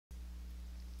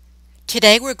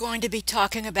Today we're going to be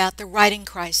talking about the writing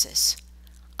crisis.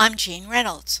 I'm Jean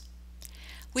Reynolds.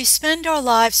 We spend our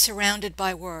lives surrounded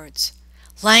by words.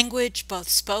 Language, both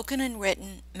spoken and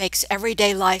written, makes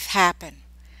everyday life happen.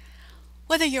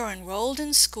 Whether you're enrolled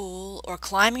in school or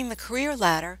climbing the career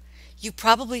ladder, you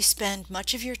probably spend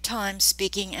much of your time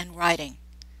speaking and writing.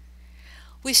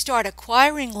 We start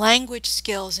acquiring language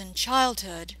skills in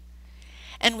childhood,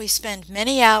 and we spend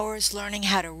many hours learning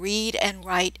how to read and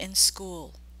write in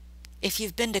school. If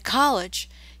you've been to college,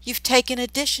 you've taken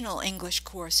additional English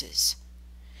courses.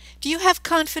 Do you have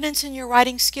confidence in your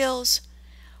writing skills?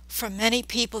 For many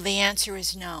people, the answer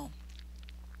is no.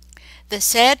 The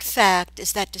sad fact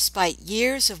is that despite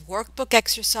years of workbook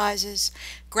exercises,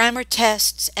 grammar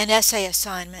tests, and essay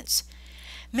assignments,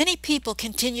 many people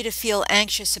continue to feel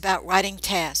anxious about writing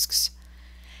tasks.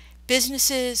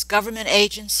 Businesses, government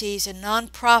agencies, and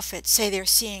nonprofits say they're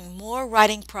seeing more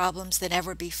writing problems than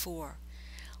ever before.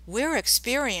 We're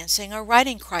experiencing a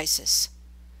writing crisis.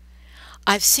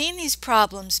 I've seen these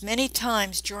problems many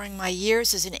times during my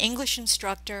years as an English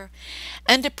instructor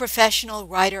and a professional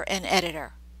writer and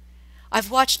editor. I've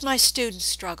watched my students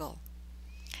struggle,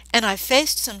 and I've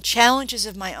faced some challenges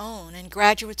of my own in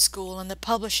graduate school and the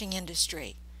publishing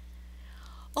industry.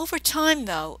 Over time,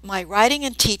 though, my writing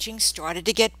and teaching started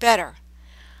to get better.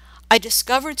 I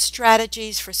discovered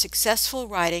strategies for successful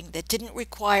writing that didn't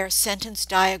require sentence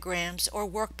diagrams or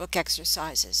workbook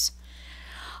exercises.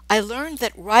 I learned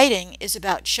that writing is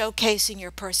about showcasing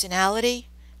your personality,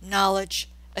 knowledge,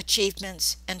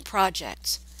 achievements, and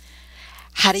projects.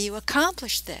 How do you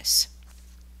accomplish this?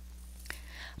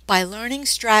 By learning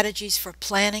strategies for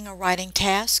planning a writing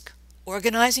task,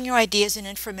 organizing your ideas and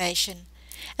information,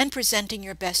 and presenting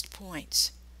your best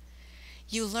points.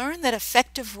 You learn that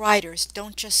effective writers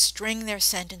don't just string their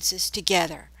sentences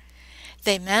together.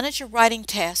 They manage a writing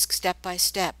task step by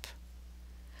step.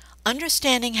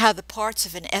 Understanding how the parts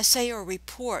of an essay or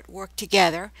report work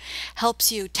together helps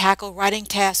you tackle writing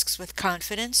tasks with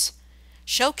confidence,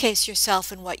 showcase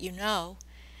yourself in what you know,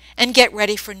 and get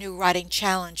ready for new writing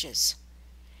challenges.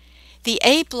 The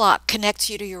A block connects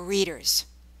you to your readers.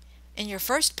 In your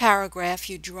first paragraph,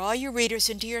 you draw your readers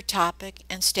into your topic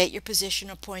and state your position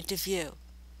or point of view.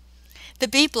 The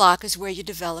B block is where you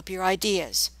develop your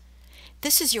ideas.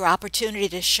 This is your opportunity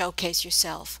to showcase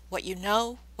yourself, what you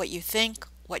know, what you think,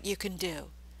 what you can do.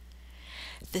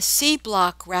 The C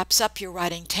block wraps up your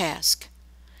writing task.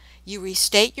 You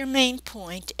restate your main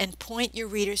point and point your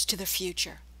readers to the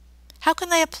future. How can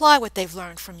they apply what they've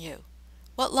learned from you?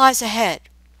 What lies ahead?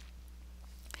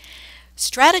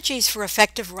 Strategies for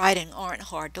effective writing aren't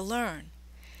hard to learn.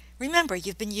 Remember,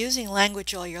 you've been using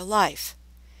language all your life.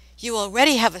 You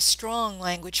already have a strong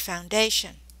language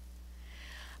foundation.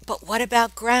 But what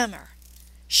about grammar?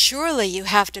 Surely you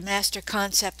have to master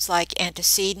concepts like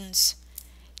antecedents,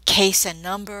 case and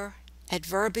number,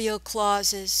 adverbial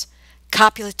clauses,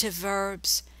 copulative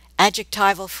verbs,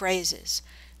 adjectival phrases.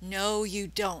 No, you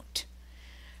don't.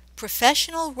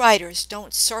 Professional writers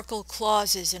don't circle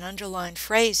clauses and underline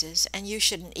phrases, and you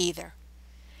shouldn't either.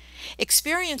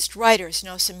 Experienced writers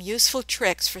know some useful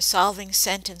tricks for solving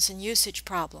sentence and usage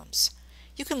problems.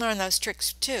 You can learn those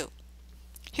tricks too.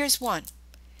 Here's one.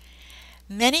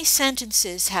 Many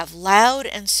sentences have loud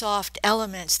and soft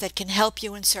elements that can help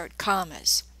you insert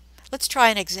commas. Let's try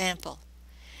an example.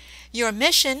 Your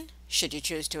mission, should you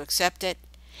choose to accept it,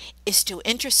 is to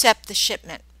intercept the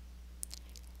shipment.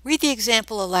 Read the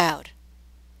example aloud.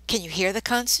 Can you hear the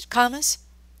commas?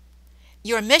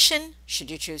 Your mission, should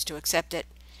you choose to accept it,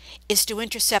 is to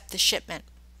intercept the shipment.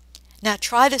 Now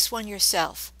try this one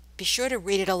yourself. Be sure to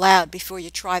read it aloud before you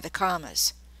try the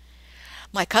commas.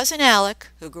 My cousin Alec,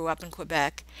 who grew up in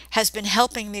Quebec, has been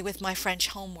helping me with my French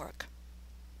homework.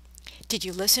 Did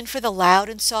you listen for the loud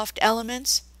and soft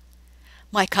elements?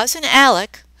 My cousin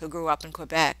Alec, who grew up in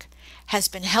Quebec, has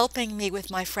been helping me with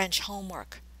my French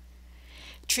homework.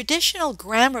 Traditional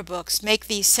grammar books make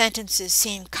these sentences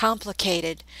seem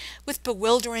complicated with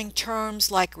bewildering terms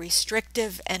like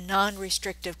restrictive and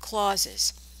non-restrictive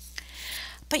clauses.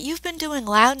 But you've been doing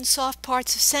loud and soft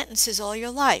parts of sentences all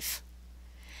your life.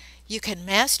 You can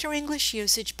master English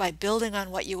usage by building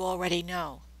on what you already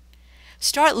know.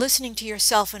 Start listening to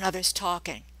yourself and others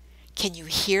talking. Can you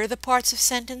hear the parts of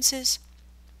sentences?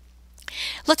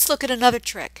 Let's look at another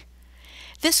trick.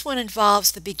 This one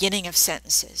involves the beginning of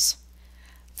sentences.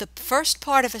 The first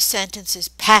part of a sentence is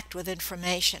packed with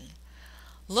information.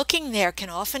 Looking there can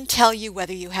often tell you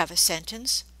whether you have a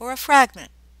sentence or a fragment.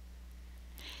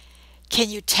 Can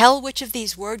you tell which of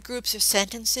these word groups are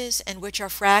sentences and which are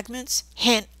fragments?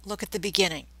 Hint, look at the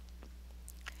beginning.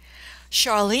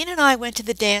 Charlene and I went to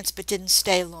the dance but didn't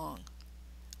stay long.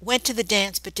 Went to the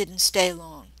dance but didn't stay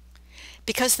long.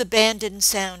 Because the band didn't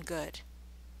sound good.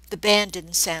 The band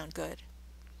didn't sound good.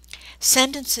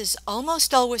 Sentences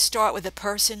almost always start with a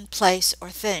person, place, or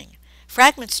thing.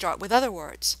 Fragments start with other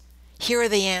words. Here are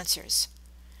the answers.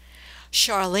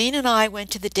 Charlene and I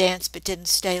went to the dance but didn't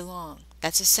stay long.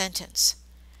 That's a sentence.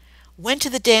 Went to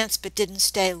the dance but didn't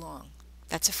stay long.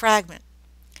 That's a fragment.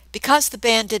 Because the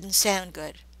band didn't sound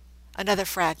good. Another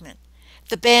fragment.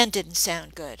 The band didn't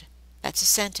sound good. That's a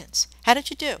sentence. How did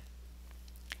you do?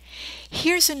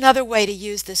 Here's another way to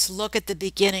use this look at the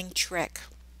beginning trick.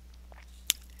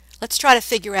 Let's try to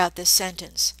figure out this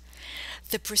sentence.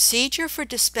 The procedure for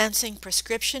dispensing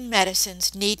prescription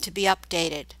medicines need to be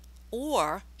updated.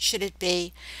 Or should it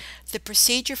be, the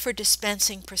procedure for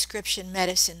dispensing prescription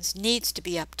medicines needs to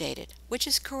be updated? Which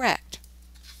is correct?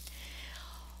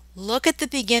 Look at the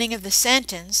beginning of the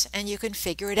sentence and you can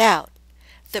figure it out.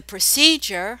 The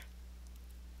procedure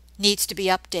needs to be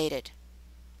updated.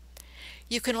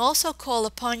 You can also call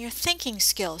upon your thinking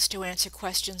skills to answer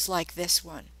questions like this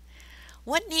one.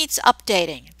 What needs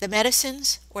updating, the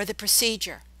medicines or the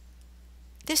procedure?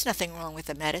 There's nothing wrong with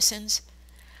the medicines.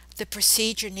 The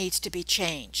procedure needs to be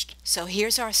changed. So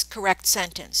here's our correct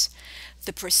sentence.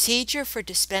 The procedure for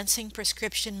dispensing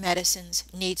prescription medicines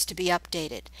needs to be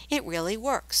updated. It really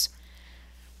works.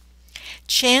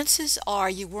 Chances are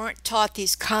you weren't taught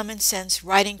these common sense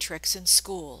writing tricks in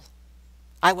school.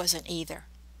 I wasn't either.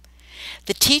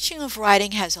 The teaching of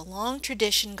writing has a long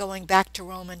tradition going back to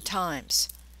Roman times.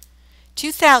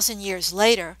 2,000 years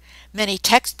later, many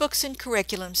textbooks and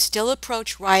curriculums still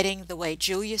approach writing the way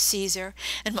Julius Caesar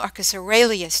and Marcus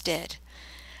Aurelius did.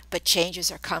 But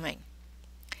changes are coming.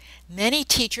 Many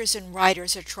teachers and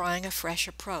writers are trying a fresh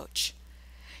approach.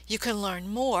 You can learn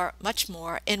more, much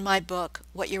more, in my book,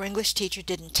 What Your English Teacher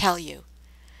Didn't Tell You.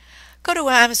 Go to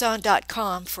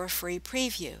Amazon.com for a free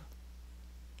preview.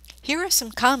 Here are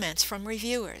some comments from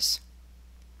reviewers.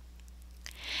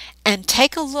 And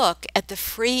take a look at the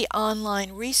free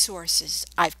online resources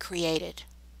I've created.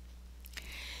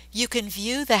 You can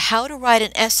view the How to Write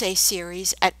an Essay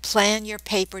series at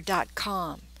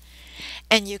planyourpaper.com,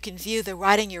 and you can view the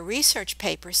Writing Your Research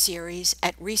Paper series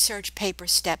at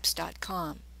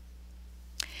researchpapersteps.com.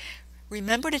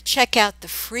 Remember to check out the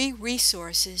free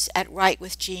resources at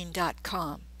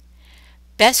writewithjean.com.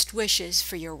 Best wishes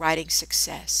for your writing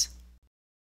success.